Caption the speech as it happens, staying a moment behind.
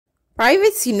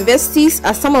Private universities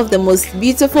are some of the most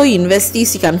beautiful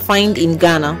universities you can find in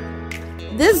Ghana.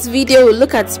 This video will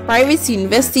look at private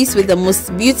universities with the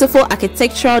most beautiful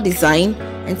architectural design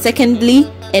and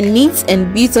secondly, a neat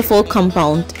and beautiful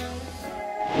compound.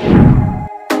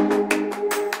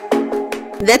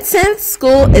 The 10th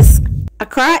school is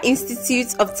Accra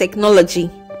Institute of Technology.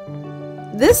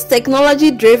 This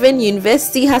technology-driven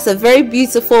university has a very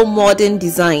beautiful modern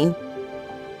design.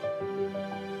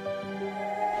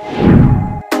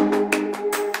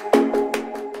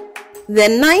 The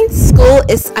 9th school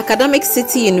is Academic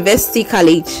City University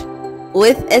College.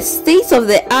 With a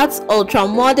state-of-the-art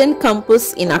ultra-modern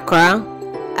campus in Accra,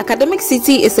 Academic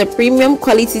City is a premium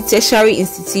quality tertiary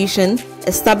institution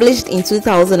established in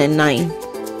 2009.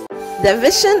 The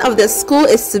vision of the school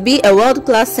is to be a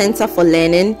world-class center for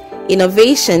learning,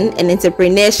 innovation, and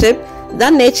entrepreneurship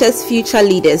that nurtures future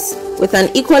leaders, with an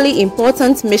equally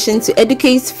important mission to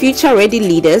educate future-ready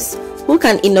leaders who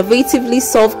can innovatively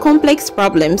solve complex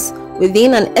problems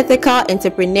within an ethical,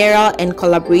 entrepreneurial, and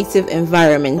collaborative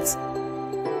environment.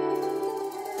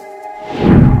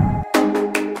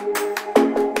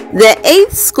 The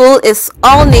 8th school is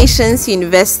All Nations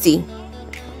University.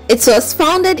 It was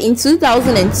founded in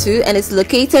 2002 and is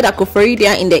located at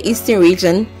Koforidua in the Eastern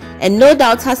region, and no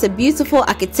doubt has a beautiful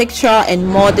architectural and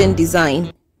modern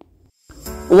design.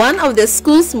 One of the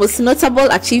school's most notable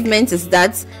achievements is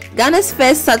that Ghana's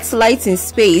first satellite in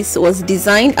space was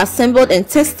designed, assembled and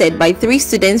tested by 3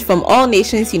 students from All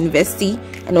Nations University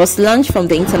and was launched from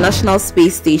the International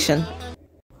Space Station.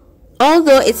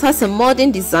 Although it has a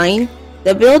modern design,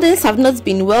 the buildings have not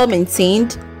been well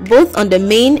maintained, both on the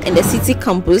main and the city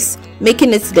campus,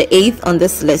 making it the 8th on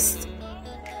this list.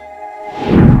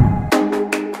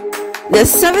 The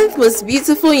 7th most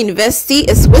beautiful university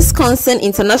is Wisconsin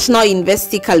International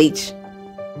University College.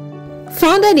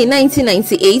 Founded in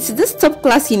 1998, this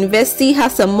top-class university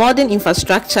has a modern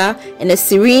infrastructure and a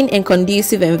serene and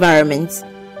conducive environment.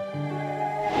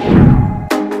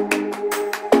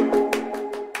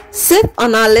 6th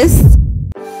on our list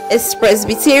is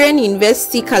Presbyterian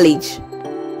University College.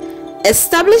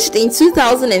 Established in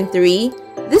 2003,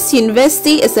 this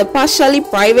university is a partially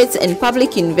private and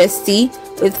public university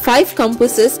with 5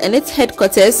 campuses and its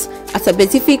headquarters at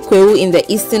Abetifi-Kwewu in the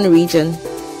Eastern region.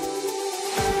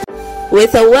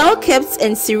 With a well-kept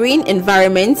and serene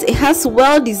environment, it has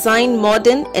well-designed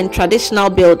modern and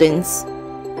traditional buildings.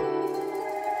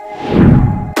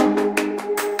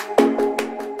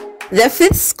 The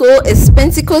 5th school is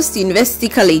Pentecost University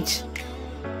College.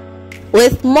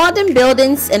 With modern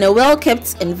buildings and a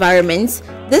well-kept environment,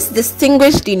 this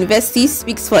distinguished university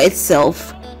speaks for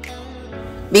itself.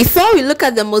 Before we look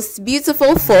at the most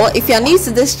beautiful 4, if you are new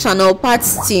to this channel,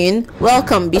 Tune,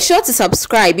 welcome. Be sure to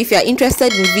subscribe if you are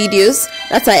interested in videos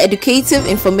that are educative,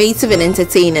 informative, and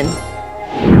entertaining.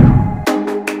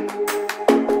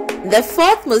 The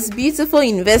 4th most beautiful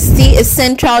university is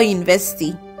Central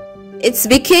University. It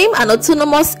became an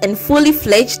autonomous and fully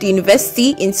fledged university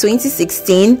in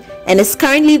 2016 and is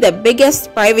currently the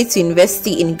biggest private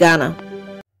university in Ghana.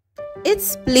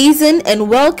 Its pleasing and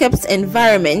well-kept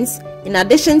environment, in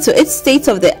addition to its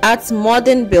state-of-the-art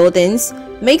modern buildings,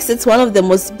 makes it one of the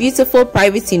most beautiful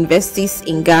private universities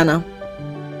in Ghana.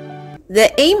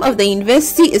 The aim of the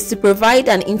university is to provide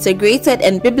an integrated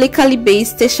and biblically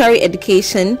based tertiary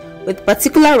education with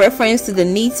particular reference to the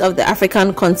needs of the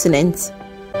African continent.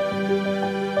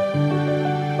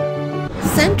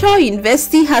 Central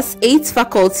University has 8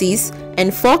 faculties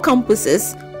and 4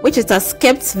 campuses, which it has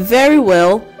kept very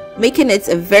well, making it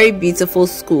a very beautiful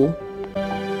school.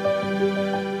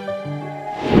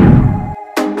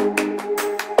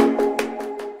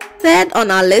 Third on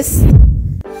our list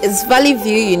is Valley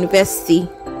View University.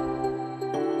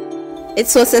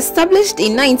 It was established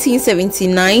in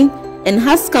 1979 and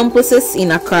has campuses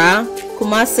in Accra,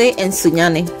 Kumasi, and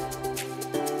Sunyani.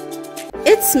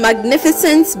 Its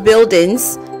magnificent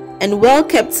buildings and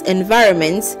well-kept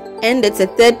environment earned it a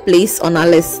 3rd place on our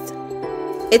list.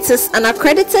 It is an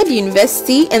accredited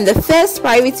university and the first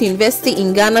private university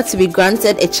in Ghana to be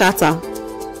granted a charter.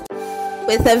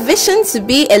 With a vision to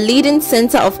be a leading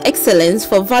center of excellence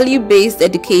for value-based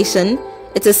education,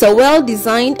 it is a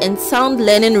well-designed and sound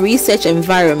learning research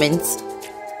environment.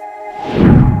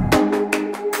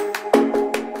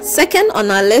 2nd on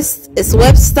our list is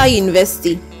Webster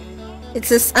University.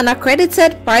 It is an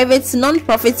accredited private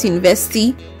non-profit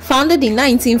university founded in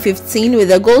 1915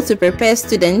 with a goal to prepare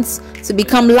students to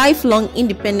become lifelong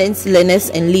independent learners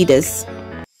and leaders.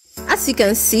 As you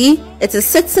can see, it is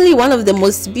certainly one of the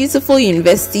most beautiful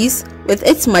universities with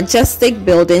its majestic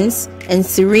buildings and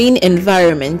serene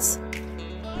environment.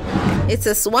 It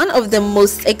is one of the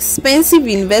most expensive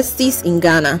universities in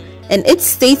Ghana, and its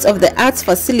state-of-the-art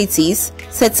facilities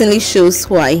certainly shows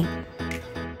why.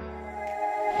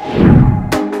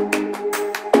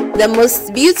 The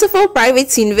most beautiful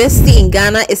private university in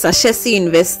Ghana is Ashesi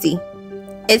University.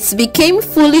 It became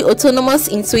fully autonomous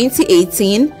in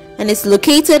 2018 and is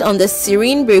located on the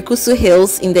serene Brekusu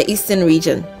Hills in the eastern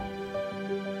region.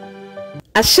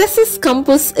 Ashesi's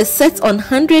campus is set on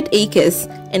 100 acres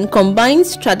and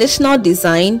combines traditional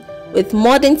design with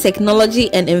modern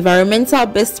technology and environmental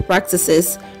best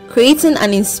practices, creating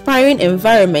an inspiring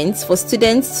environment for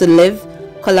students to live,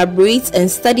 collaborate,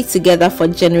 and study together for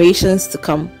generations to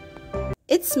come.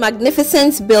 Its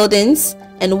magnificent buildings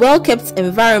and well-kept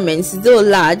environments, though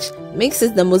large, makes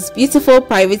it the most beautiful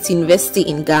private university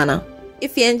in Ghana.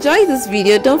 If you enjoyed this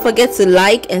video, don't forget to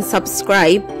like and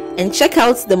subscribe, and check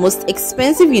out the most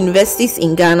expensive universities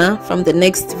in Ghana from the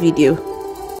next video.